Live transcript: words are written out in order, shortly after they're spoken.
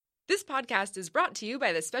This podcast is brought to you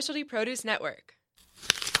by the Specialty Produce Network.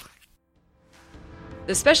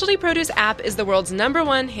 The Specialty Produce app is the world's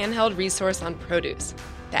 #1 handheld resource on produce.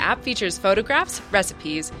 The app features photographs,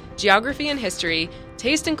 recipes, geography and history,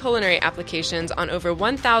 taste and culinary applications on over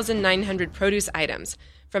 1,900 produce items.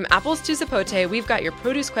 From apples to zapote, we've got your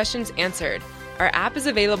produce questions answered. Our app is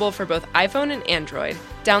available for both iPhone and Android.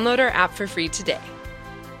 Download our app for free today.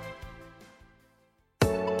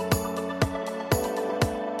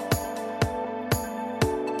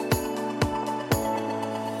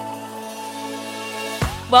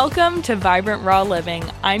 Welcome to Vibrant Raw Living.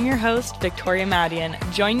 I'm your host, Victoria Madian.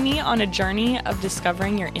 Join me on a journey of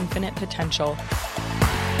discovering your infinite potential.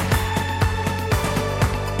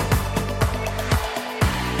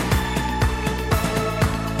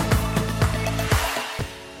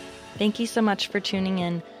 Thank you so much for tuning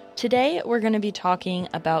in. Today, we're going to be talking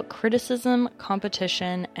about criticism,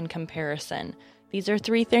 competition, and comparison. These are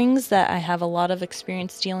 3 things that I have a lot of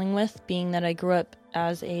experience dealing with, being that I grew up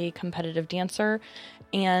as a competitive dancer,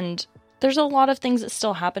 and there's a lot of things that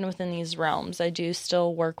still happen within these realms. I do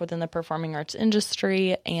still work within the performing arts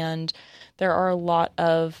industry, and there are a lot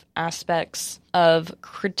of aspects of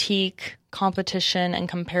critique, competition, and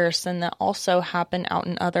comparison that also happen out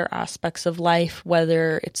in other aspects of life,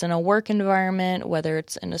 whether it's in a work environment, whether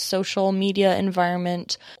it's in a social media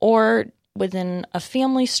environment, or within a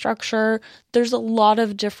family structure. There's a lot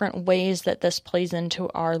of different ways that this plays into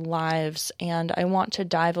our lives, and I want to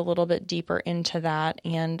dive a little bit deeper into that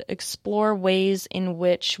and explore ways in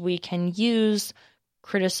which we can use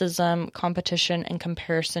criticism, competition, and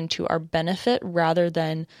comparison to our benefit rather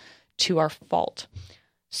than to our fault.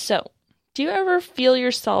 So, do you ever feel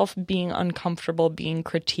yourself being uncomfortable being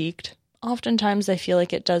critiqued? Oftentimes, I feel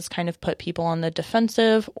like it does kind of put people on the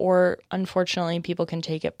defensive, or unfortunately, people can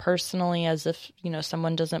take it personally as if,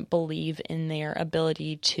 someone doesn't believe in their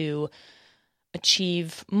ability to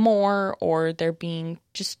achieve more, or they're being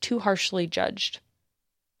just too harshly judged.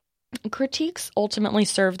 Critiques ultimately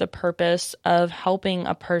serve the purpose of helping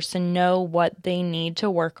a person know what they need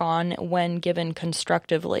to work on when given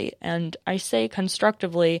constructively. And I say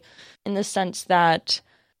constructively in the sense that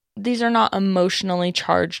these are not emotionally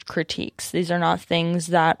charged critiques. These are not things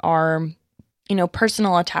that are,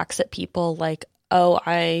 personal attacks at people like, oh,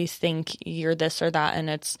 I think you're this or that, and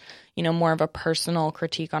it's, more of a personal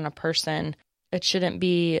critique on a person. It shouldn't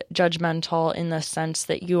be judgmental in the sense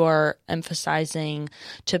that you are emphasizing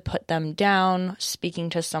to put them down, speaking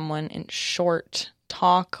to someone in short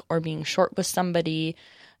talk or being short with somebody.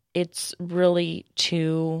 It's really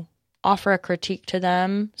to offer a critique to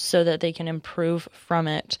them so that they can improve from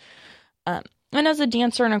it. And as a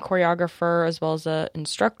dancer and a choreographer, as well as an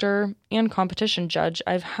instructor and competition judge,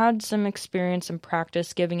 I've had some experience and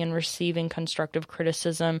practice giving and receiving constructive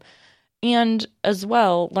criticism, and as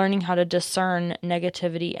well learning how to discern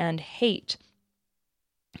negativity and hate.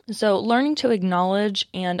 So learning to acknowledge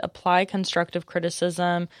and apply constructive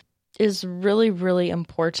criticism is really, really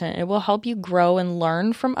important. It will help you grow and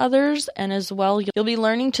learn from others, and as well, you'll be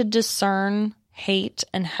learning to discern hate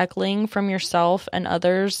and heckling from yourself and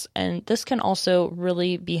others, and this can also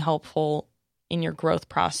really be helpful in your growth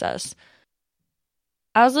process.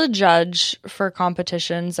 As a judge for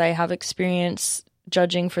competitions, I have experience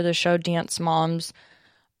judging for the show Dance Moms.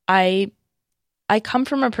 I come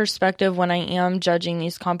from a perspective when I am judging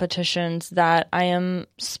these competitions that I am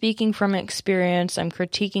speaking from experience, I'm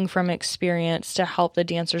critiquing from experience to help the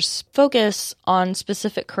dancers focus on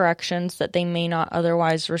specific corrections that they may not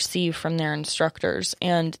otherwise receive from their instructors.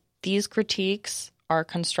 And these critiques are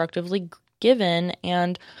constructively given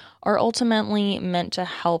and are ultimately meant to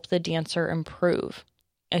help the dancer improve.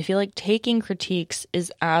 I feel like taking critiques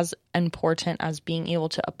is as important as being able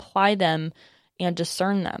to apply them and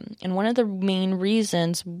discern them. And one of the main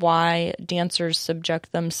reasons why dancers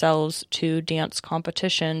subject themselves to dance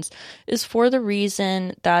competitions is for the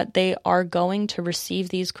reason that they are going to receive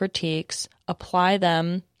these critiques, apply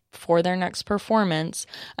them for their next performance,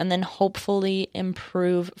 and then hopefully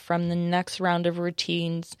improve from the next round of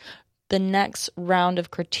routines, the next round of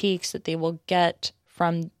critiques that they will get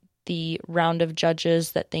from the round of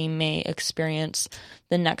judges that they may experience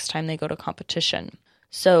the next time they go to competition.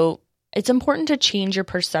 So it's important to change your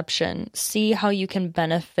perception, see how you can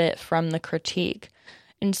benefit from the critique.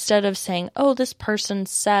 Instead of saying, oh, this person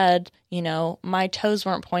said, my toes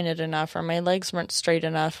weren't pointed enough, or my legs weren't straight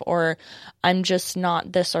enough, or I'm just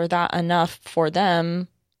not this or that enough for them.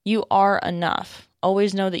 You are enough.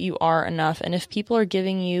 always know that you are enough. And if people are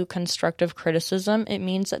giving you constructive criticism, it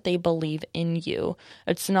means that they believe in you.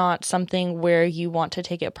 It's not something where you want to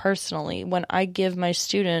take it personally. When I give my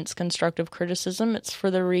students constructive criticism, it's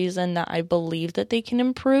for the reason that I believe that they can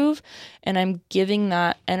improve, and I'm giving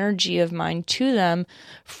that energy of mine to them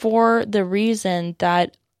for the reason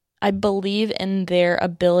that I believe in their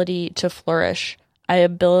ability to flourish. I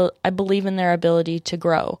believe in their ability to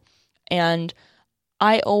grow. And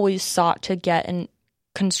I always sought to get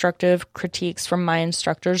constructive critiques from my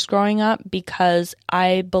instructors growing up because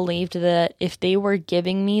I believed that if they were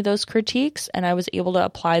giving me those critiques and I was able to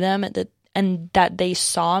apply them and that they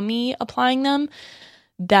saw me applying them,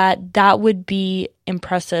 that would be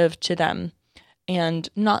impressive to them. And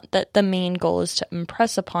not that the main goal is to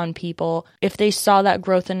impress upon people. If they saw that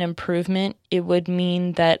growth and improvement, it would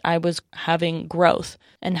mean that I was having growth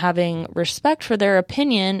and having respect for their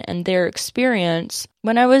opinion and their experience.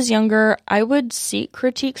 When I was younger, I would seek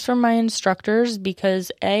critiques from my instructors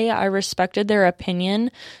because A, I respected their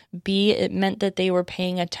opinion. B, it meant that they were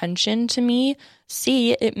paying attention to me.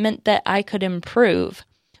 C, it meant that I could improve.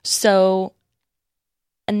 And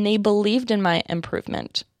they believed in my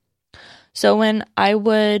improvement. So when I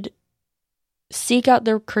would seek out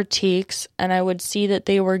their critiques and I would see that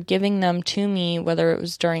they were giving them to me, whether it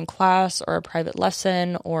was during class or a private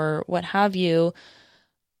lesson or what have you,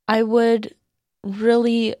 I would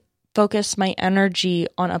really focus my energy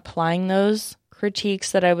on applying those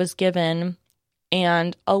critiques that I was given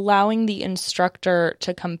and allowing the instructor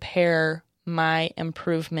to compare my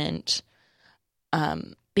improvement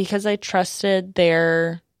because I trusted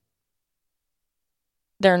their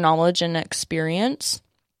knowledge and experience,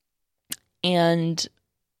 and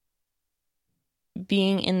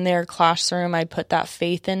being in their classroom, I put that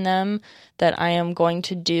faith in them that I am going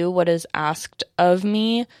to do what is asked of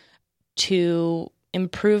me to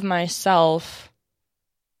improve myself,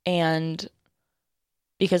 and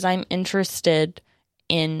because I'm interested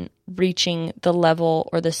in reaching the level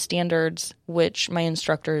or the standards which my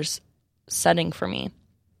instructor's setting for me.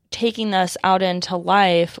 Taking this out into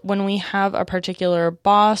life, when we have a particular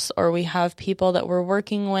boss or we have people that we're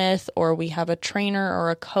working with or we have a trainer or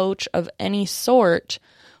a coach of any sort,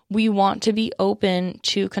 we want to be open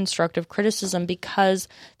to constructive criticism because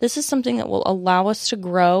this is something that will allow us to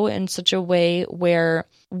grow in such a way where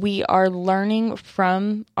we are learning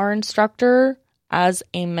from our instructor as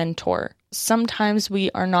a mentor. Sometimes we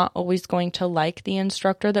are not always going to like the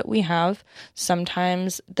instructor that we have.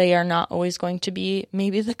 Sometimes they are not always going to be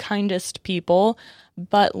maybe the kindest people,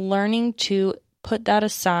 but learning to put that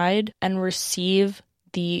aside and receive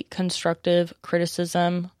the constructive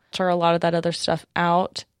criticism, or a lot of that other stuff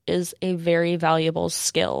out, is a very valuable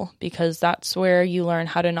skill because that's where you learn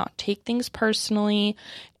how to not take things personally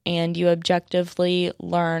and you objectively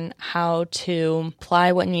learn how to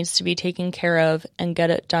apply what needs to be taken care of and get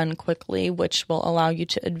it done quickly, which will allow you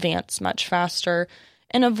to advance much faster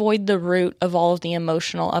and avoid the root of all of the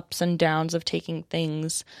emotional ups and downs of taking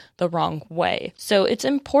things the wrong way. So it's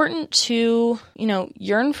important to,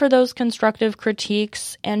 yearn for those constructive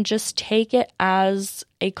critiques and just take it as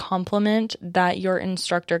a compliment that your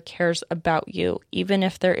instructor cares about you, even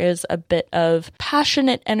if there is a bit of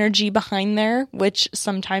passionate energy behind there, which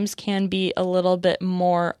sometimes can be a little bit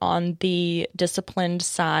more on the disciplined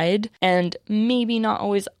side and maybe not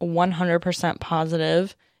always 100%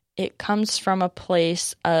 positive. It comes from a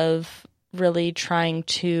place of really trying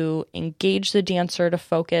to engage the dancer to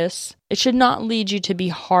focus. It should not lead you to be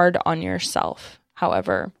hard on yourself.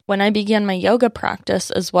 However, when I began my yoga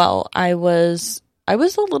practice as well, I was a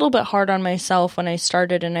little bit hard on myself when I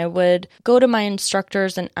started, and I would go to my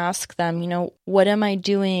instructors and ask them, what am I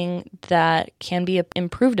doing that can be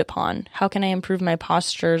improved upon? How can I improve my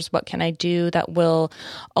postures? What can I do that will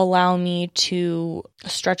allow me to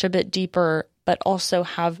stretch a bit deeper but also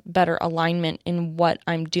have better alignment in what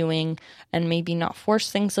I'm doing and maybe not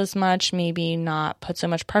force things as much, maybe not put so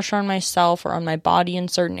much pressure on myself or on my body in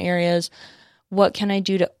certain areas. What can I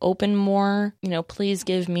do to open more? Please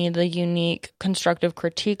give me the unique constructive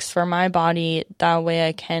critiques for my body. That way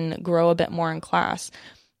I can grow a bit more in class.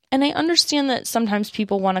 And I understand that sometimes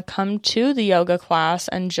people want to come to the yoga class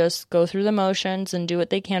and just go through the motions and do what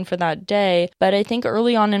they can for that day. But I think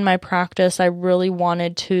early on in my practice, I really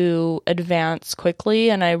wanted to advance quickly,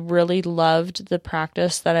 and I really loved the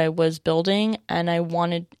practice that I was building, and I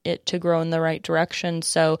wanted it to grow in the right direction.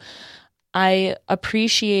 So I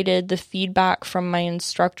appreciated the feedback from my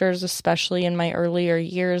instructors, especially in my earlier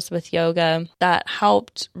years with yoga, that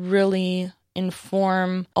helped really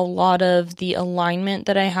inform a lot of the alignment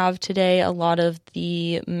that I have today, a lot of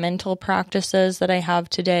the mental practices that I have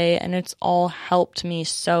today, and it's all helped me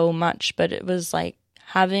so much. But it was like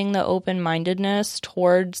having the open-mindedness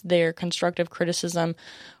towards their constructive criticism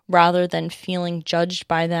rather than feeling judged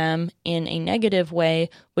by them in a negative way,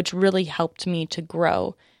 which really helped me to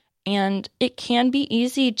grow. And it can be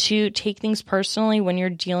easy to take things personally when you're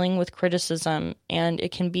dealing with criticism, and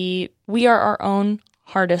it can be, we are our own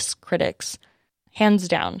hardest critics, hands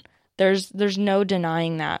down. There's no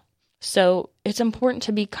denying that. So it's important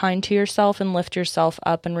to be kind to yourself and lift yourself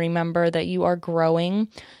up and remember that you are growing,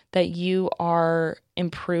 that you are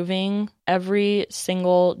improving every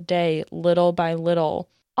single day, little by little.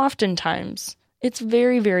 Oftentimes, it's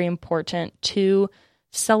very, very important to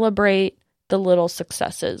celebrate the little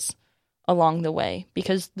successes along the way,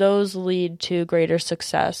 because those lead to greater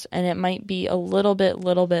success. And it might be a little bit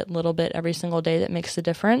every single day that makes a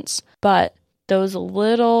difference. But those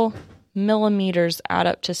little millimeters add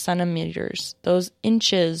up to centimeters. Those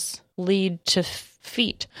inches lead to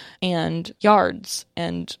feet and yards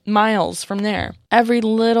and miles from there. Every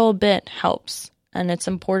little bit helps. And it's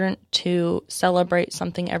important to celebrate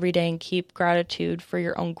something every day and keep gratitude for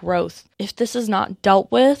your own growth. If this is not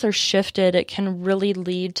dealt with or shifted, it can really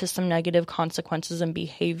lead to some negative consequences and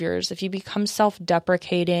behaviors. If you become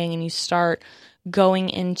self-deprecating and you start going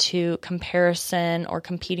into comparison or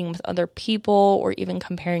competing with other people, or even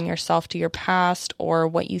comparing yourself to your past or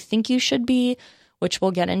what you think you should be, which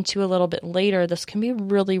we'll get into a little bit later, this can be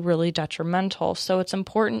really, really detrimental. So it's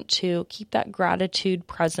important to keep that gratitude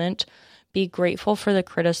present. Be grateful for the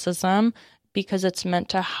criticism because it's meant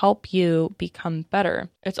to help you become better.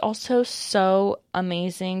 It's also so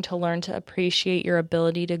amazing to learn to appreciate your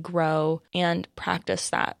ability to grow and practice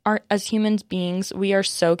that. As human beings, we are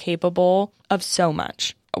so capable of so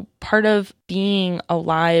much. Part of being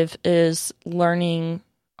alive is learning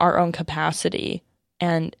our own capacity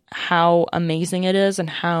and how amazing it is and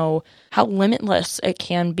how limitless it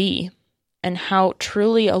can be, and how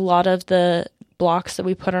truly a lot of the blocks that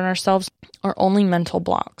we put on ourselves are only mental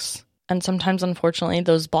blocks. And sometimes, unfortunately,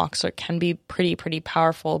 those blocks can be pretty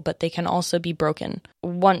powerful, but they can also be broken.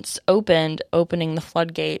 Once opened, opening the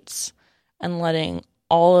floodgates and letting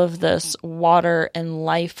all of this water and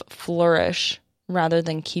life flourish rather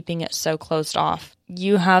than keeping it so closed off.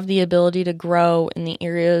 You have the ability to grow in the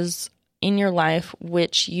areas in your life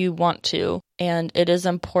which you want to. And it is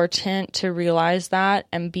important to realize that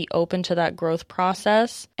and be open to that growth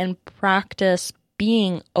process and practice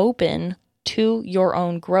being open to your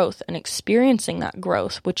own growth and experiencing that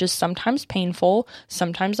growth, which is sometimes painful,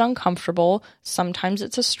 sometimes uncomfortable, sometimes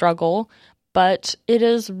it's a struggle, but it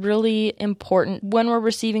is really important. When we're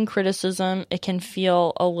receiving criticism, it can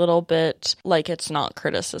feel a little bit like it's not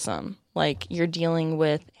criticism, like you're dealing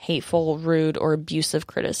with hateful, rude, or abusive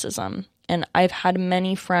criticism. And I've had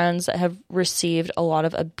many friends that have received a lot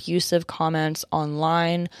of abusive comments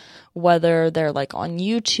online, whether they're like on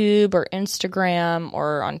YouTube or Instagram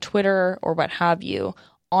or on Twitter or what have you.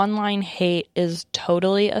 Online hate is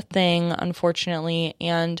totally a thing, unfortunately.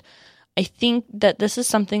 And I think that this is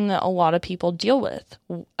something that a lot of people deal with.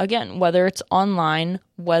 Again, whether it's online,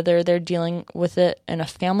 whether they're dealing with it in a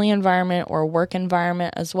family environment or a work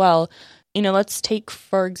environment as well. Let's take,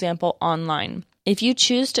 for example, online. If you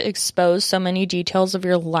choose to expose so many details of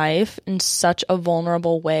your life in such a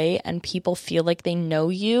vulnerable way and people feel like they know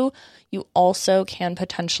you, you also can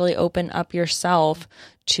potentially open up yourself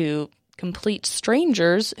to complete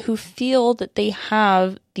strangers who feel that they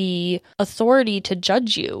have the authority to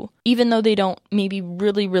judge you, even though they don't maybe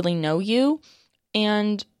really, really know you.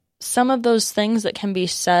 And some of those things that can be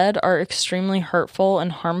said are extremely hurtful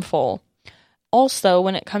and harmful. Also,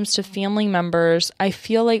 when it comes to family members, I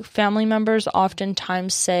feel like family members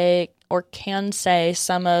oftentimes say or can say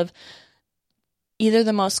some of either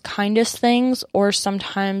the most kindest things, or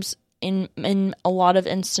sometimes in a lot of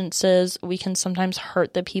instances, we can sometimes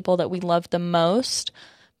hurt the people that we love the most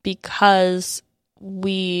because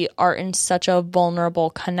we are in such a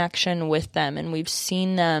vulnerable connection with them, and we've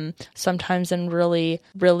seen them sometimes in really,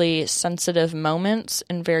 really sensitive moments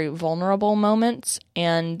and very vulnerable moments.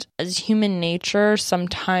 And as human nature,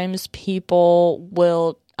 sometimes people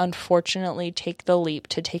will unfortunately take the leap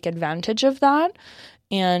to take advantage of that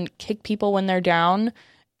and kick people when they're down.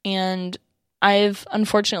 And I've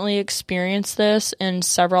unfortunately experienced this in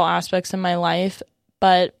several aspects in my life,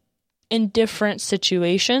 but in different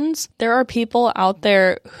situations, there are people out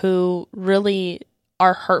there who really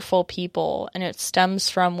are hurtful people, and it stems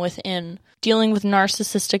from within. Dealing with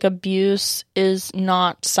narcissistic abuse is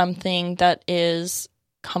not something that is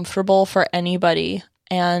comfortable for anybody.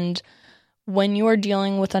 And When you are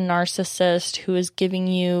dealing with a narcissist who is giving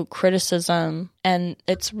you criticism and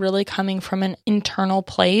it's really coming from an internal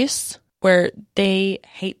place where they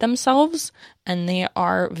hate themselves and they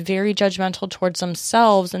are very judgmental towards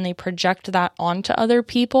themselves and they project that onto other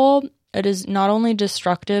people, it is not only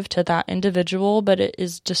destructive to that individual, but it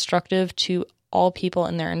is destructive to all people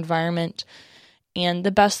in their environment. And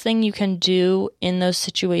the best thing you can do in those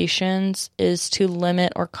situations is to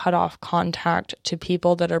limit or cut off contact to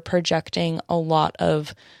people that are projecting a lot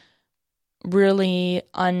of really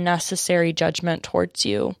unnecessary judgment towards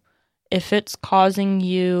you. If it's causing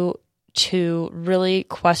you to really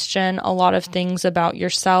question a lot of things about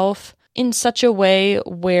yourself in such a way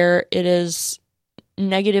where it is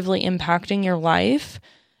negatively impacting your life,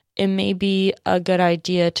 it may be a good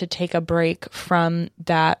idea to take a break from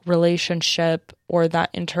that relationship or that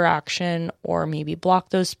interaction, or maybe block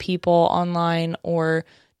those people online, or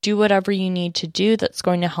do whatever you need to do that's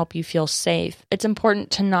going to help you feel safe. It's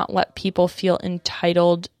important to not let people feel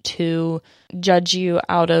entitled to judge you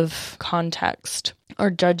out of context or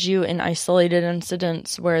judge you in isolated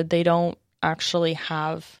incidents where they don't actually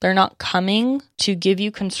have. They're not coming to give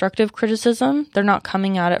you constructive criticism. They're not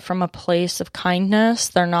coming at it from a place of kindness.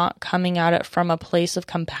 They're not coming at it from a place of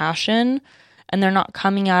compassion. And they're not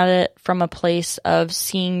coming at it from a place of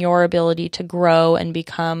seeing your ability to grow and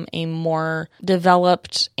become a more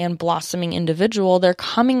developed and blossoming individual. They're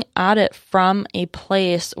coming at it from a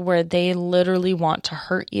place where they literally want to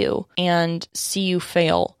hurt you and see you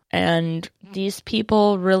fail. And these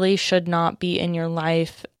people really should not be in your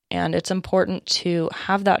life. And it's important to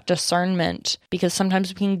have that discernment, because sometimes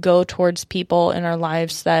we can go towards people in our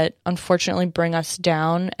lives that unfortunately bring us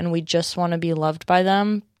down and we just want to be loved by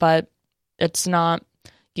them, but it's not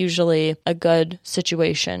usually a good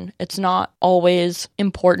situation. It's not always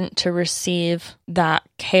important to receive that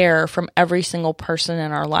care from every single person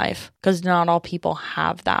in our life, because not all people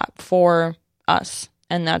have that for us.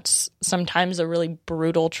 And that's sometimes a really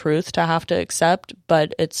brutal truth to have to accept,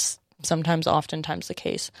 but it's sometimes oftentimes the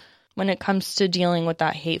case. When it comes to dealing with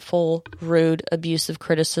that hateful, rude, abusive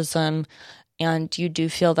criticism, and you do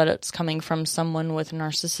feel that it's coming from someone with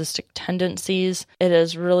narcissistic tendencies, it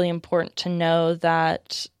is really important to know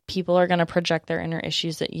that people are going to project their inner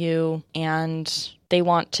issues at you, and they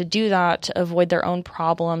want to do that to avoid their own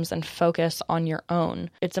problems and focus on your own.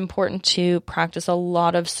 It's important to practice a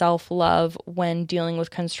lot of self-love when dealing with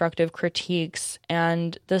constructive critiques,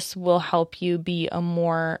 and this will help you be a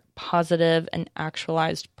more positive and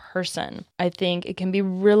actualized person. I think it can be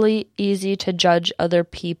really easy to judge other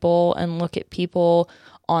people and look at people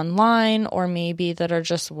online, or maybe that are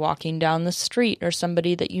just walking down the street, or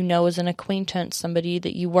somebody that you know is an acquaintance, somebody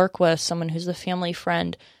that you work with, someone who's a family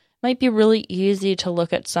friend. It might be really easy to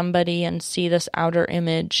look at somebody and see this outer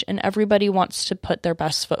image, and everybody wants to put their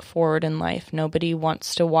best foot forward in life. Nobody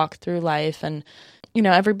wants to walk through life, and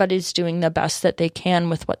everybody's doing the best that they can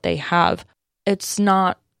with what they have. It's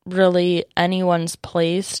not really anyone's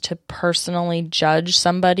place to personally judge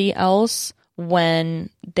somebody else when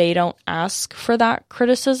they don't ask for that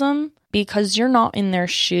criticism, because you're not in their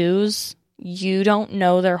shoes. You don't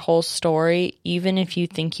know their whole story. Even if you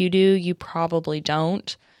think you do, you probably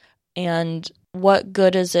don't. And what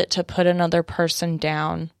good is it to put another person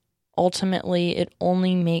down? Ultimately, it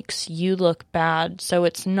only makes you look bad. So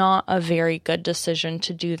it's not a very good decision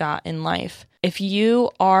to do that in life. If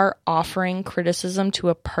you are offering criticism to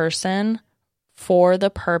a person for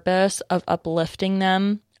the purpose of uplifting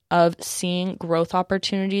them, of seeing growth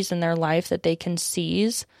opportunities in their life that they can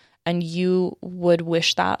seize, and you would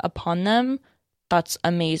wish that upon them, that's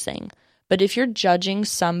amazing. But if you're judging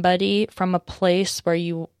somebody from a place where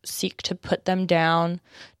you seek to put them down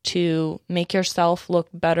to make yourself look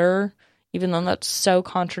better, even though that's so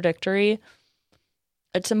contradictory,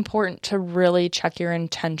 it's important to really check your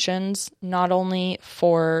intentions, not only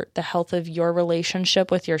for the health of your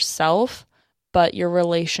relationship with yourself, but your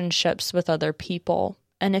relationships with other people.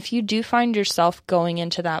 And if you do find yourself going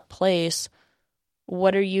into that place,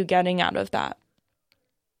 what are you getting out of that?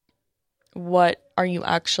 What are you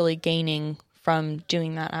actually gaining from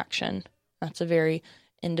doing that action? That's a very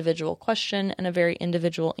individual question and a very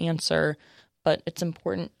individual answer, but it's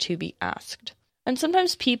important to be asked. And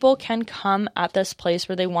sometimes people can come at this place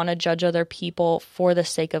where they want to judge other people for the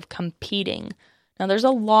sake of competing. Now, there's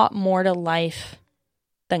a lot more to life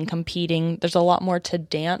than competing. There's a lot more to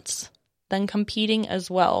dance than competing as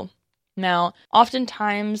well. Now,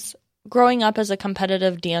 oftentimes, growing up as a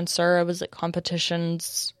competitive dancer, I was at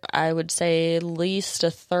competitions, I would say at least a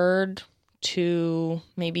third to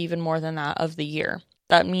maybe even more than that of the year.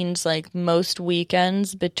 That means like most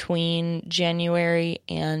weekends between January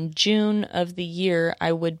and June of the year,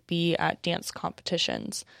 I would be at dance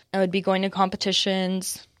competitions. I would be going to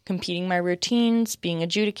competitions, competing my routines, being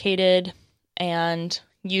adjudicated, and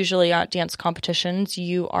usually at dance competitions,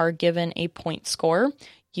 you are given a point score.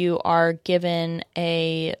 You are given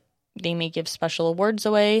they may give special awards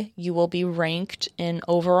away. You will be ranked in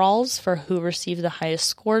overalls for who received the highest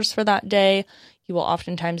scores for that day. You will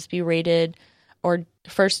oftentimes be rated or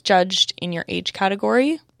first judged in your age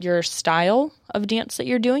category, your style of dance that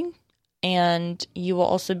you're doing, and you will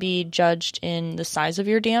also be judged in the size of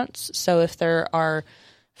your dance. So if there are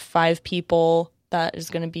 5 people, that is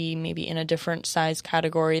going to be maybe in a different size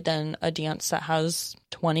category than a dance that has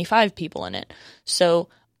 25 people in it. So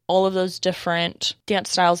all of those different dance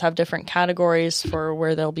styles have different categories for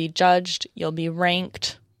where they'll be judged. You'll be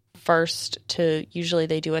ranked first to, usually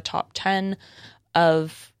they do a top 10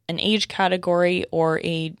 of an age category or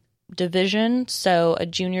a division. So a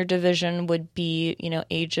junior division would be,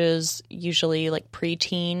 ages usually like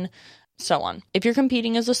preteen, so on. If you're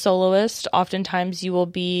competing as a soloist, oftentimes you will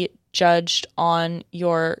be judged on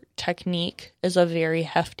your technique is a very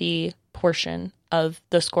hefty portion of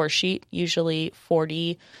the score sheet. Usually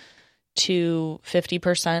 40 to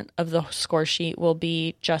 50% of the score sheet will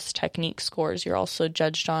be just technique scores. You're also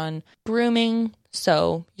judged on grooming,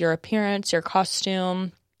 so your appearance, your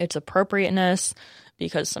costume, its appropriateness,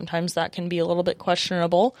 because sometimes that can be a little bit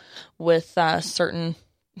questionable with certain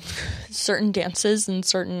dances and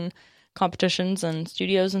certain competitions and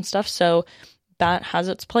studios and stuff. So that has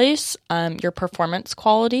its place. Your performance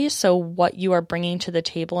quality, so what you are bringing to the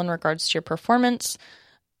table in regards to your performance,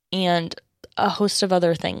 and a host of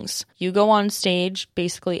other things. You go on stage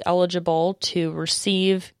basically eligible to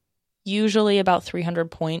receive usually about 300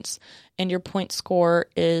 points, and your point score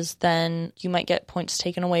is then you might get points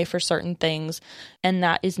taken away for certain things, and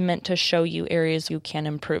that is meant to show you areas you can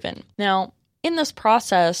improve in. Now, in this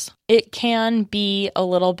process, it can be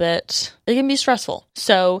stressful.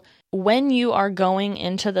 So when you are going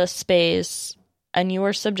into this space and you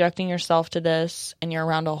are subjecting yourself to this and you're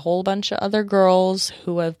around a whole bunch of other girls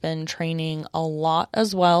who have been training a lot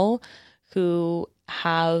as well, who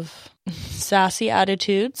have sassy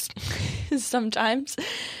attitudes sometimes,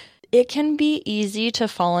 it can be easy to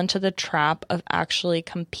fall into the trap of actually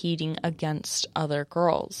competing against other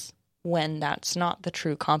girls when that's not the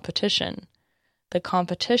true competition. The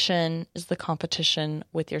competition is the competition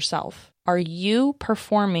with yourself. Are you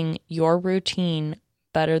performing your routine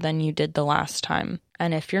better than you did the last time?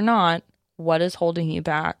 And if you're not, what is holding you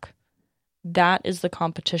back? That is the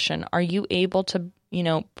competition. Are you able to,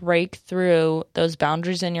 break through those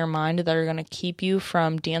boundaries in your mind that are going to keep you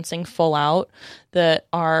from dancing full out, that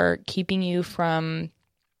are keeping you from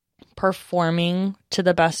performing to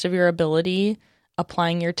the best of your ability,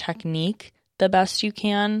 applying your technique the best you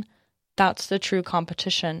can? That's the true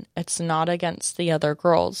competition. It's not against the other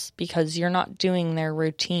girls, because you're not doing their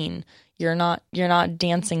routine. You're not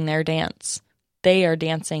dancing their dance. They are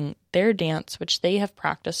dancing their dance, which they have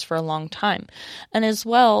practiced for a long time. And as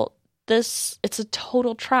well, it's a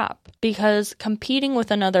total trap, because competing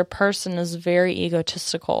with another person is very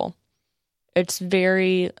egotistical. It's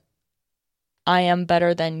very I am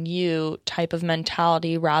better than you type of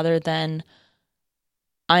mentality, rather than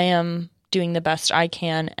I am doing the best I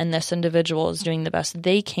can and this individual is doing the best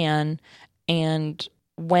they can. And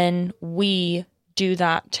when we do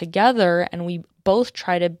that together and we both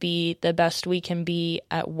try to be the best we can be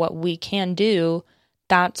at what we can do,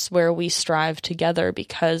 that's where we strive together,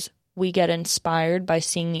 because we get inspired by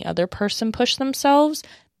seeing the other person push themselves.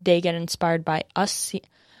 They get inspired by us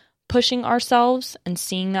pushing ourselves and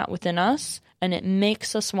seeing that within us, and it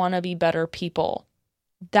makes us want to be better people.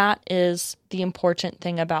 That is the important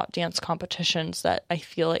thing about dance competitions that I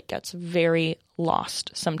feel it gets very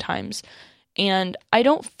lost sometimes. And I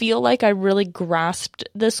don't feel like I really grasped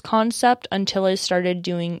this concept until I started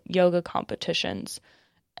doing yoga competitions.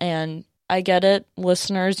 And I get it,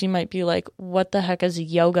 listeners, you might be like, what the heck is a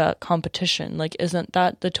yoga competition? Like, isn't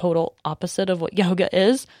that the total opposite of what yoga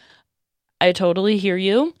is? I totally hear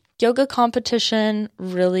you. Yoga competition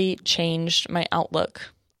really changed my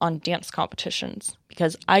outlook on dance competitions,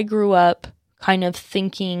 because I grew up kind of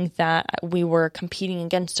thinking that we were competing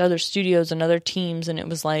against other studios and other teams, and it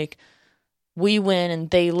was like we win and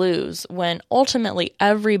they lose, when ultimately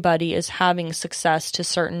everybody is having success to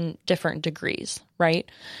certain different degrees, right?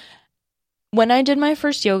 When I did my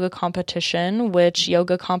first yoga competition, which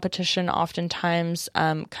yoga competition oftentimes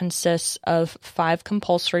consists of 5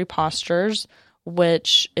 compulsory postures,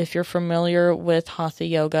 which if you're familiar with Hatha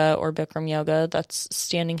yoga or Bikram yoga, that's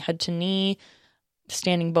standing head to knee,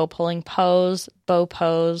 standing bow pulling pose, bow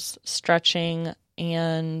pose, stretching,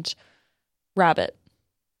 and rabbit.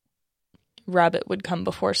 Rabbit would come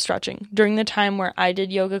before stretching. During the time where I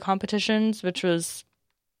did yoga competitions, which was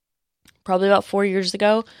probably about 4 years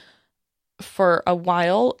ago, for a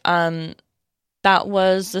while, that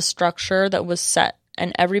was the structure that was set.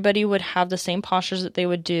 And everybody would have the same postures that they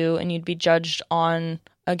would do, and you'd be judged on,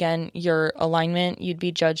 again, your alignment. You'd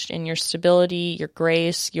be judged in your stability, your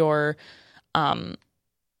grace, your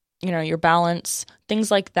your balance,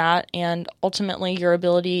 things like that, and ultimately your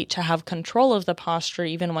ability to have control of the posture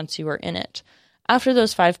even once you were in it. After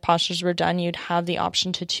those 5 postures were done, you'd have the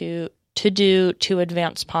option to do 2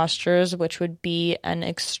 advanced postures, which would be an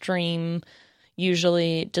extreme,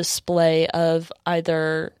 usually display of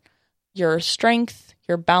either your strength,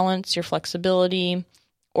 your balance, your flexibility,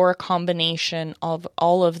 or a combination of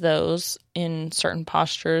all of those in certain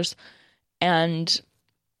postures. And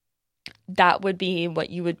that would be what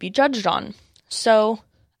you would be judged on. So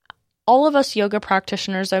all of us yoga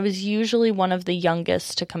practitioners, I was usually one of the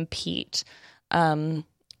youngest to compete,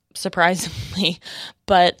 surprisingly.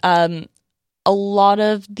 But a lot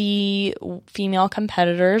of the female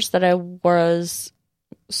competitors that I was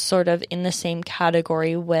sort of in the same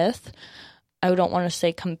category with, I don't want to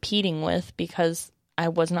say competing with because I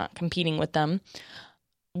was not competing with them.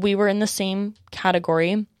 We were in the same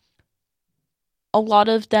category. A lot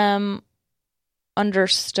of them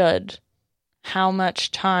understood how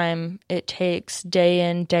much time it takes day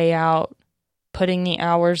in, day out, putting the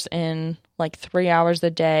hours in, like 3 hours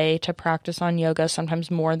a day to practice on yoga,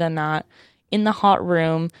 sometimes more than that, in the hot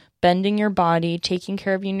room, bending your body, taking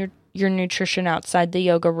care of your nutrition outside the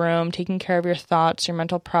yoga room, taking care of your thoughts, your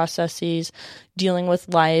mental processes, dealing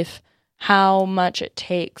with life, how much it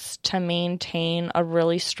takes to maintain a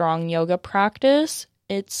really strong yoga practice.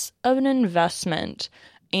 It's an investment.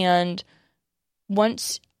 And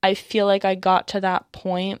once I feel like I got to that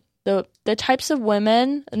point, the types of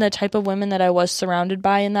women and the type of women that I was surrounded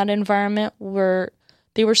by in that environment were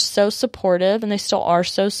so supportive, and they still are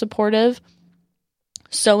so supportive,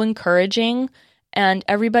 so encouraging. And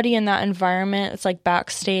everybody in that environment, it's like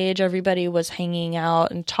backstage, everybody was hanging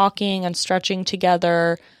out and talking and stretching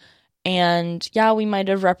together. And yeah, we might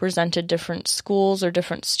have represented different schools or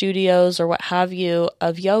different studios or what have you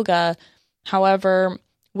of yoga. However,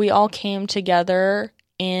 we all came together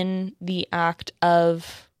in the act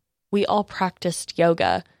of, we all practiced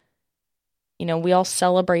yoga. We all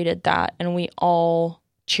celebrated that, and we all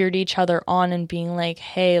cheered each other on and being like,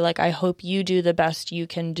 hey, like, I hope you do the best you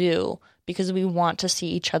can do, because we want to see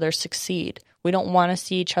each other succeed. We don't want to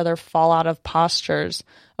see each other fall out of postures.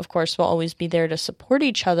 Of course, we'll always be there to support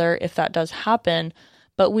each other if that does happen,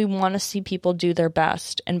 but we want to see people do their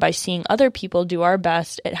best. And by seeing other people do our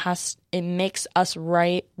best, it makes us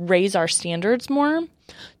raise our standards more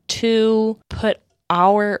to put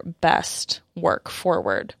our best work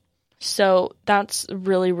forward. So that's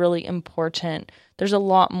really, really important. There's a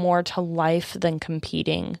lot more to life than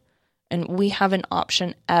competing. And we have an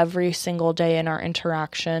option every single day in our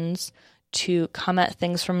interactions to come at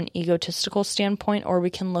things from an egotistical standpoint, or we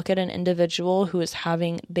can look at an individual who is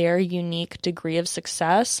having their unique degree of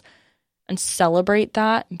success and celebrate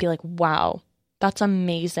that and be like, wow, that's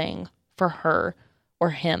amazing for her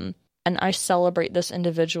or him. And I celebrate this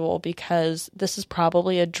individual because this is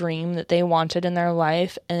probably a dream that they wanted in their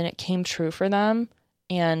life and it came true for them.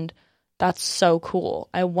 And that's so cool.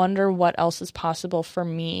 I wonder what else is possible for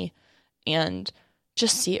me, and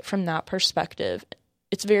just see it from that perspective.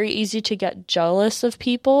 It's very easy to get jealous of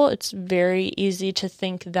people. It's very easy to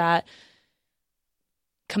think that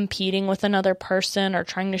competing with another person or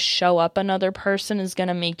trying to show up another person is going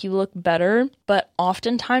to make you look better. But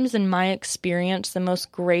oftentimes, in my experience, the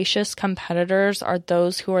most gracious competitors are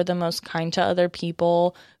those who are the most kind to other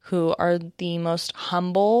people, who are the most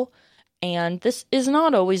humble. And this is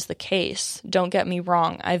not always the case. Don't get me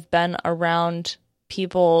wrong. I've been around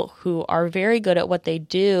people who are very good at what they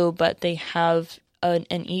do, but they have an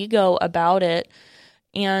ego about it.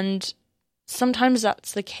 And sometimes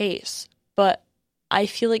that's the case. But I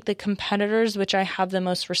feel like the competitors, which I have the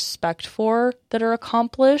most respect for, that are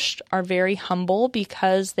accomplished, are very humble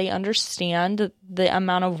because they understand the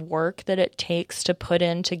amount of work that it takes to put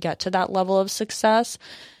in to get to that level of success.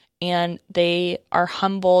 And they are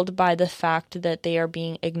humbled by the fact that they are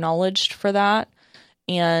being acknowledged for that.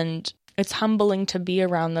 And it's humbling to be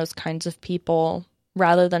around those kinds of people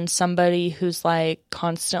rather than somebody who's like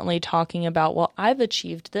constantly talking about, well, I've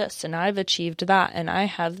achieved this and I've achieved that and I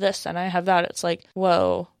have this and I have that. It's like,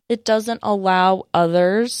 whoa, it doesn't allow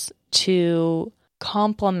others to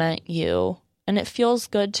compliment you. And it feels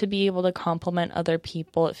good to be able to compliment other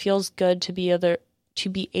people. It feels good to be to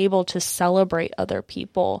be able to celebrate other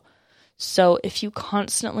people. So if you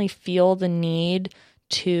constantly feel the need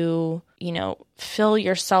to, fill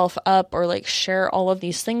yourself up or like share all of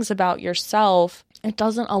these things about yourself, it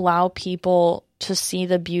doesn't allow people to see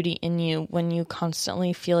the beauty in you when you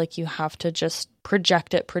constantly feel like you have to just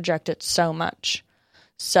project it so much.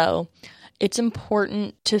 So it's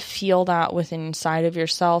important to feel that within inside of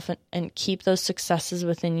yourself and keep those successes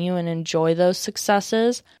within you and enjoy those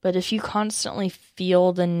successes. But if you constantly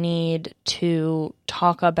feel the need to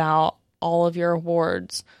talk about all of your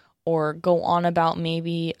awards or go on about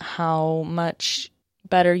maybe how much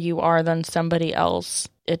better you are than somebody else,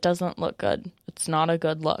 it doesn't look good. It's not a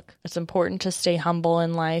good look. It's important to stay humble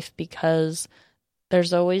in life because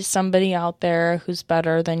there's always somebody out there who's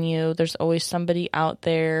better than you. There's always somebody out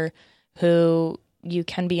there who you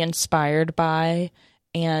can be inspired by,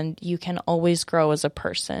 and you can always grow as a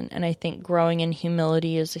person. And I think growing in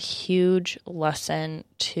humility is a huge lesson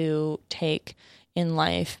to take in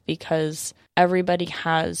life because everybody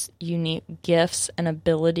has unique gifts and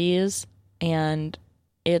abilities, and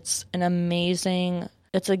it's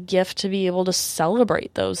a gift to be able to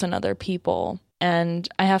celebrate those in other people. And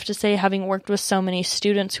I have to say, having worked with so many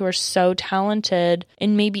students who are so talented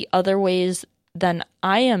in maybe other ways than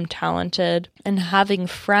I am talented, and having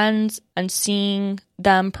friends and seeing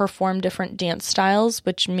them perform different dance styles,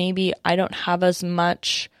 which maybe I don't have as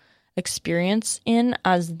much experience in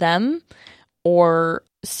as them, or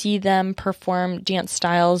see them perform dance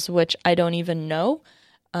styles which I don't even know,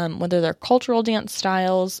 whether they're cultural dance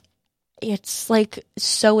styles. It's like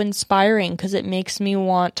so inspiring because it makes me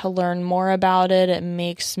want to learn more about it. It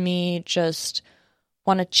makes me just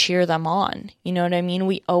want to cheer them on. You know what I mean?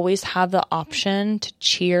 We always have the option to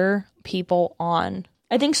cheer people on.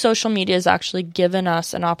 I think social media has actually given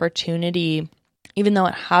us an opportunity, even though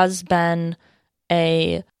it has been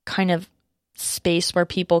a kind of space where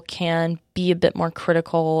people can be a bit more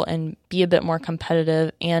critical and be a bit more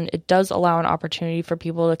competitive, and it does allow an opportunity for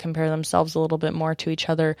people to compare themselves a little bit more to each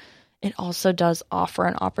other. It also does offer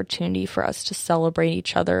an opportunity for us to celebrate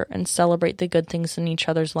each other and celebrate the good things in each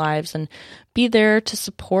other's lives and be there to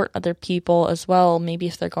support other people as well. Maybe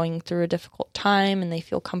if they're going through a difficult time and they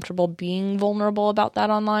feel comfortable being vulnerable about that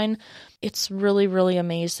online, it's really, really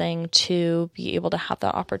amazing to be able to have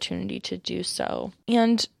that opportunity to do so.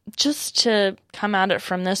 And just to come at it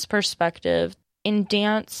from this perspective, in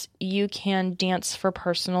dance, you can dance for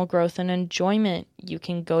personal growth and enjoyment. You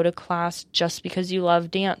can go to class just because you love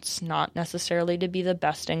dance, not necessarily to be the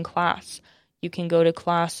best in class. You can go to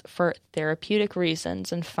class for therapeutic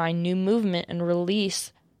reasons and find new movement and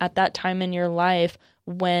release at that time in your life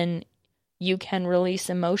when you can release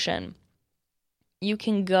emotion. You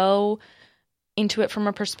can go into it from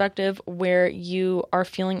a perspective where you are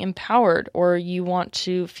feeling empowered or you want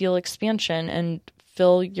to feel expansion and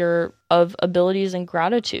fill your of abilities and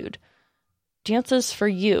gratitude. Dance is for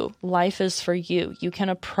you. Life is for you. You can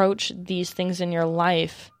approach these things in your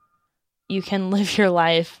life. You can live your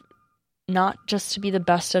life not just to be the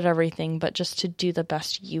best at everything, but just to do the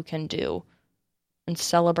best you can do and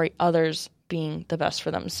celebrate others being the best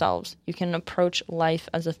for themselves. You can approach life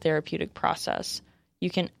as a therapeutic process. You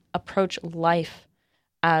can approach life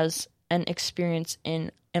as an experience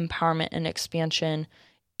in empowerment and expansion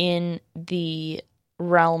in the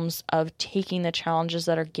realms of taking the challenges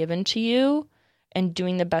that are given to you and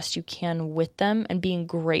doing the best you can with them and being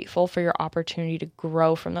grateful for your opportunity to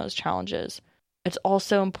grow from those challenges. It's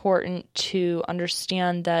also important to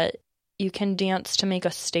understand that you can dance to make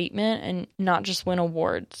a statement and not just win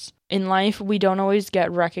awards. In life, we don't always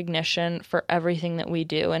get recognition for everything that we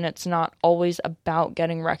do, and it's not always about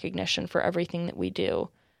getting recognition for everything that we do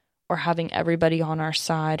or having everybody on our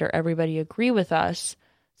side or everybody agree with us.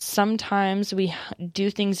 Sometimes we do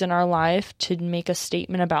things in our life to make a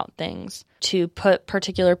statement about things, to put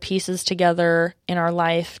particular pieces together in our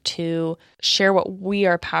life, to share what we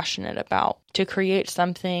are passionate about, to create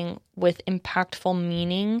something with impactful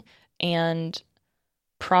meaning and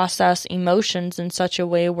process emotions in such a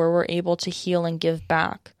way where we're able to heal and give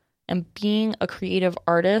back. And being a creative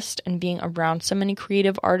artist and being around so many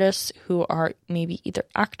creative artists who are maybe either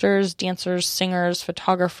actors, dancers, singers,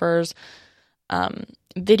 photographers,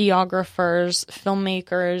 videographers,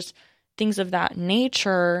 filmmakers, things of that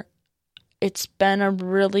nature, it's been a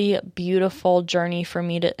really beautiful journey for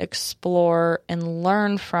me to explore and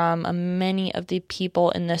learn from many of the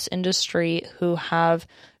people in this industry who have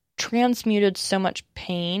transmuted so much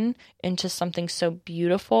pain into something so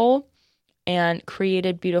beautiful and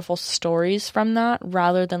created beautiful stories from that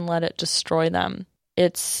rather than let it destroy them.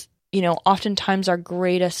 It's, oftentimes our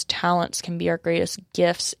greatest talents can be our greatest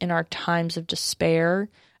gifts in our times of despair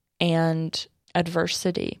and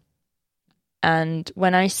adversity. And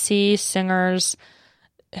when I see singers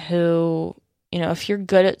who, if you're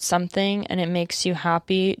good at something and it makes you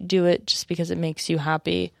happy, do it just because it makes you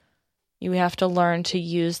happy. We have to learn to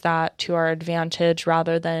use that to our advantage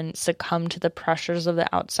rather than succumb to the pressures of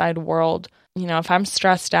the outside world. If I'm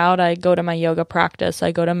stressed out, I go to my yoga practice,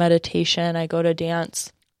 I go to meditation, I go to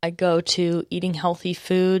dance, I go to eating healthy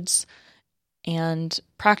foods and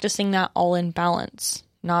practicing that all in balance,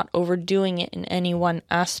 not overdoing it in any one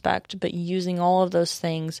aspect, but using all of those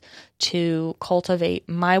things to cultivate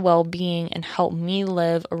my well-being and help me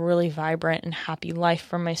live a really vibrant and happy life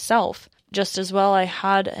for myself. Just as well, I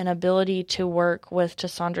had an ability to work with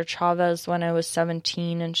Tassandra Chavez when I was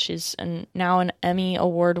 17, and she's now an Emmy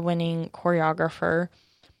award-winning choreographer.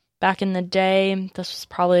 Back in the day, this was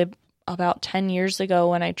probably about 10 years ago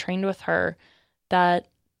when I trained with her, that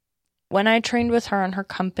when I trained with her in her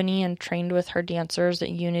company and trained with her dancers at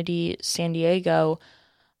Unity San Diego,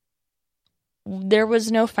 there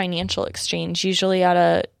was no financial exchange. Usually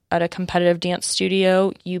at a competitive dance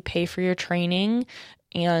studio, you pay for your training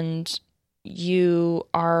and you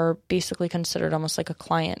are basically considered almost like a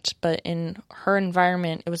client. But in her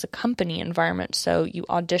environment, it was a company environment. So you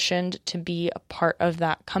auditioned to be a part of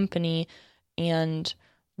that company, and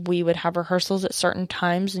we would have rehearsals at certain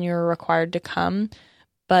times and you were required to come.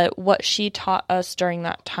 But what she taught us during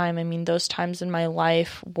that time, those times in my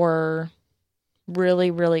life were really,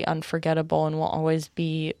 really unforgettable and will always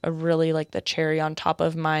be really like the cherry on top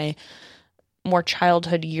of my more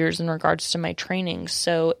childhood years in regards to my training.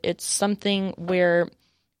 So it's something where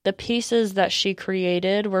the pieces that she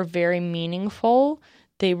created were very meaningful.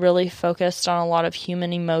 They really focused on a lot of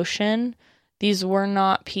human emotion. These were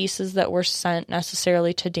not pieces that were sent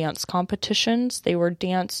necessarily to dance competitions. They were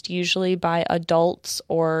danced usually by adults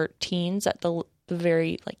or teens at the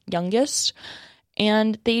very youngest.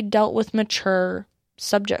 And they dealt with mature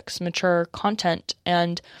subjects, mature content.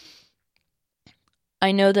 And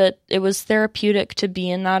I know that it was therapeutic to be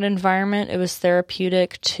in that environment. It was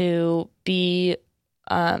therapeutic to be,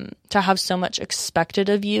 to have so much expected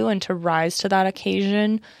of you and to rise to that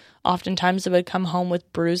occasion. Oftentimes I would come home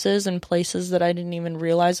with bruises in places that I didn't even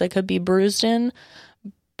realize I could be bruised in,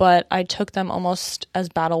 but I took them almost as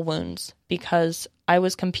battle wounds because I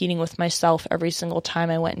was competing with myself every single time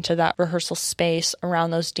I went into that rehearsal space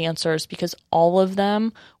around those dancers, because all of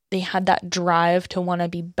them, they had that drive to want to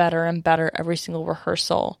be better and better every single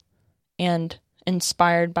rehearsal, and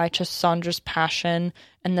inspired by Tassandra's passion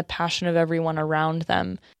and the passion of everyone around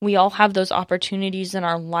them. We all have those opportunities in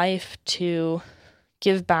our life to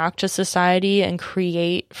give back to society and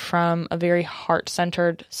create from a very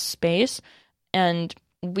heart-centered space. And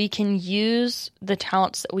we can use the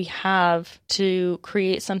talents that we have to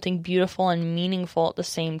create something beautiful and meaningful at the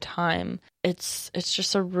same time. It's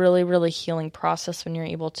just a really, really healing process when you're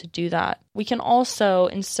able to do that. We can also,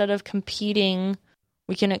 instead of competing,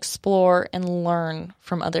 we can explore and learn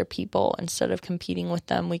from other people. Instead of competing with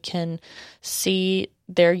them, we can see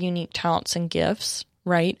their unique talents and gifts,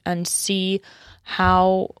 right? And see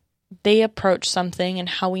how they approach something and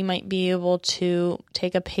how we might be able to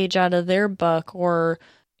take a page out of their book or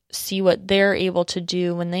see what they're able to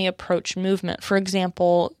do when they approach movement. For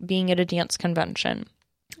example, being at a dance convention.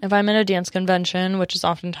 If I'm in a dance convention, which is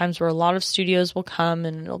oftentimes where a lot of studios will come,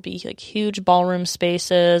 and it'll be huge ballroom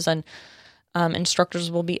spaces, and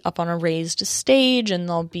instructors will be up on a raised stage, and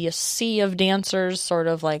there'll be a sea of dancers sort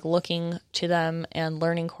of looking to them and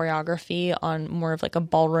learning choreography on more of a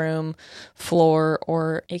ballroom floor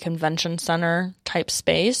or a convention center type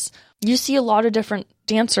space. You see a lot of different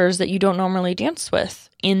dancers that you don't normally dance with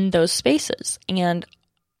in those spaces, and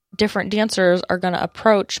different dancers are going to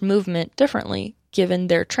approach movement differently, given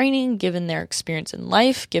their training, given their experience in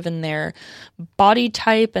life, given their body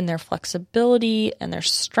type and their flexibility and their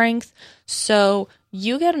strength. So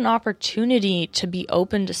you get an opportunity to be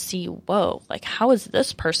open to see, whoa, how is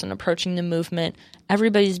this person approaching the movement?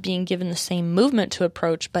 Everybody's being given the same movement to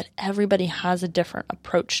approach, but everybody has a different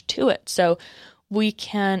approach to it. So we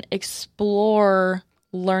can explore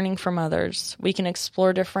learning from others. We can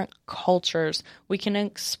explore different cultures. We can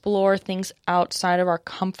explore things outside of our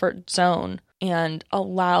comfort zone and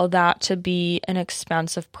allow that to be an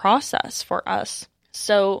expansive process for us.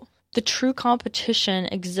 So the true competition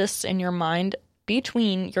exists in your mind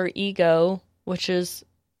between your ego, which is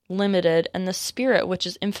limited, and the spirit, which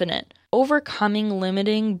is infinite. Overcoming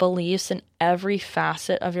limiting beliefs in every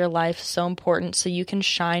facet of your life is so important so you can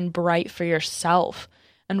shine bright for yourself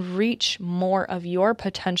and reach more of your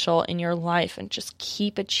potential in your life, and just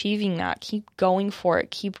keep achieving that. Keep going for it.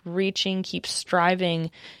 Keep reaching, keep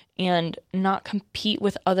striving and not compete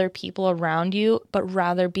with other people around you, but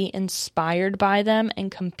rather be inspired by them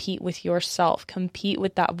and compete with yourself. Compete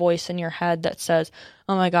with that voice in your head that says,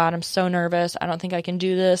 oh my God, I'm so nervous. I don't think I can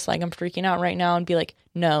do this. Like, I'm freaking out right now. And be like,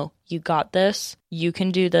 no, you got this. You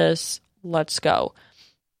can do this. Let's go.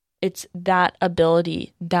 It's that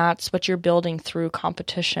ability. That's what you're building through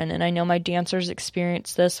competition. And I know my dancers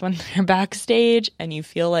experience this when they're backstage and you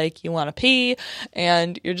feel like you want to pee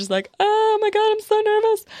and you're just like, oh my God, I'm so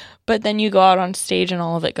nervous. But then you go out on stage and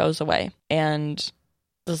all of it goes away. And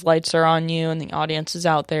those lights are on you and the audience is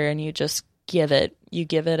out there and you just give it. You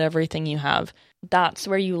give it everything you have. That's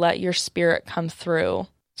where you let your spirit come through.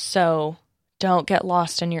 So don't get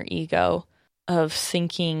lost in your ego of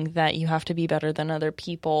thinking that you have to be better than other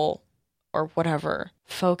people or whatever.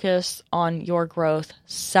 Focus on your growth,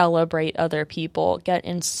 celebrate other people, get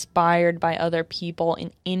inspired by other people,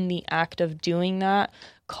 and in the act of doing that,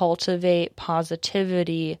 cultivate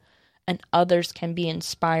positivity, and others can be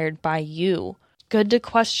inspired by you. Good to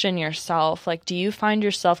question yourself. Like, do you find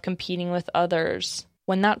yourself competing with others?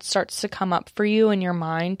 When that starts to come up for you in your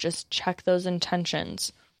mind, just check those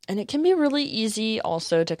intentions. And it can be really easy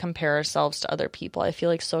also to compare ourselves to other people. I feel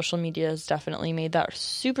like social media has definitely made that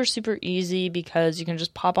super, super easy because you can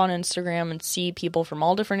just pop on Instagram and see people from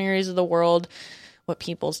all different areas of the world, what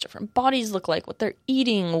people's different bodies look like, what they're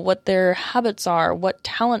eating, what their habits are, what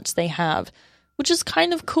talents they have, which is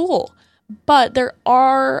kind of cool. But there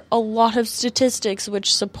are a lot of statistics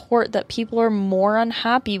which support that people are more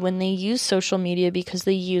unhappy when they use social media because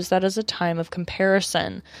they use that as a time of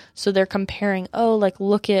comparison. So they're comparing, oh, like,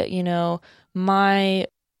 look at, my,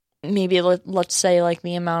 maybe let's say like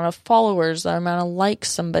the amount of followers, the amount of likes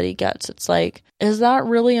somebody gets. It's like, is that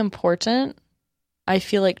really important? I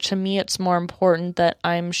feel like to me, it's more important that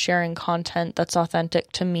I'm sharing content that's authentic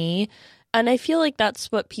to me. And I feel like that's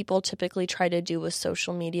what people typically try to do with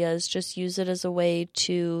social media, is just use it as a way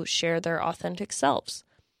to share their authentic selves.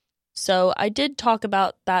 So I did talk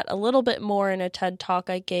about that a little bit more in a TED Talk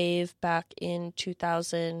I gave back in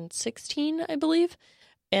 2016, I believe.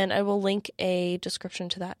 And I will link a description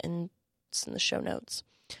to that in the show notes.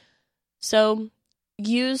 So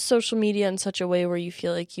use social media in such a way where you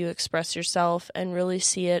feel like you express yourself and really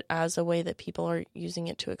see it as a way that people are using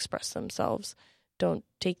it to express themselves. Don't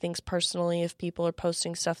take things personally if people are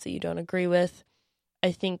posting stuff that you don't agree with.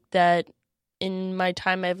 I think that in my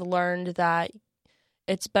time I've learned that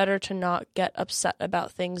it's better to not get upset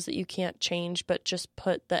about things that you can't change, but just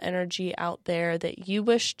put the energy out there that you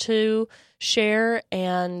wish to share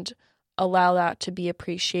and allow that to be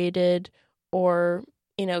appreciated or,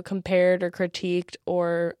 compared or critiqued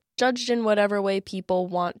or judged in whatever way people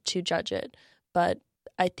want to judge it. But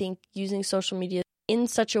I think using social media in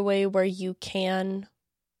such a way where you can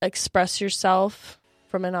express yourself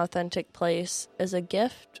from an authentic place is a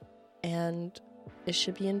gift, and it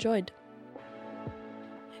should be enjoyed.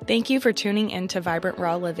 Thank you for tuning in to Vibrant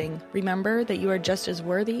Raw Living. Remember that you are just as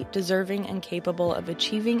worthy, deserving, and capable of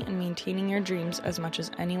achieving and maintaining your dreams as much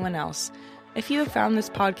as anyone else. If you have found this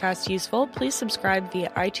podcast useful, please subscribe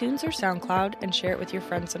via iTunes or SoundCloud and share it with your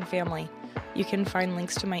friends and family. You can find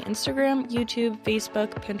links to my Instagram, YouTube, Facebook,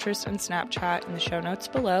 Pinterest, and Snapchat in the show notes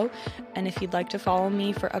below. And if you'd like to follow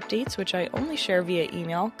me for updates, which I only share via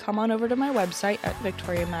email, come on over to my website at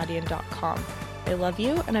victoriamadian.com. I love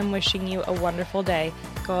you, and I'm wishing you a wonderful day.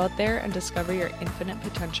 Go out there and discover your infinite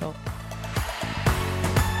potential.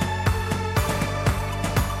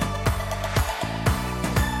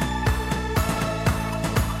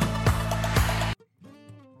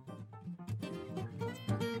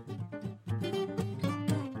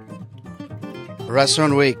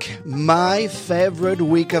 Restaurant Week, my favorite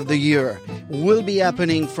week of the year, will be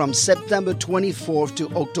happening from September 24th to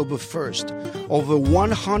October 1st. Over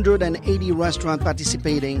 180 restaurants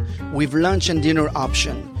participating with lunch and dinner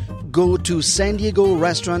option. Go to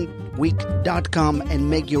SanDiegoRestaurantWeek.com and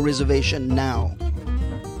make your reservation now.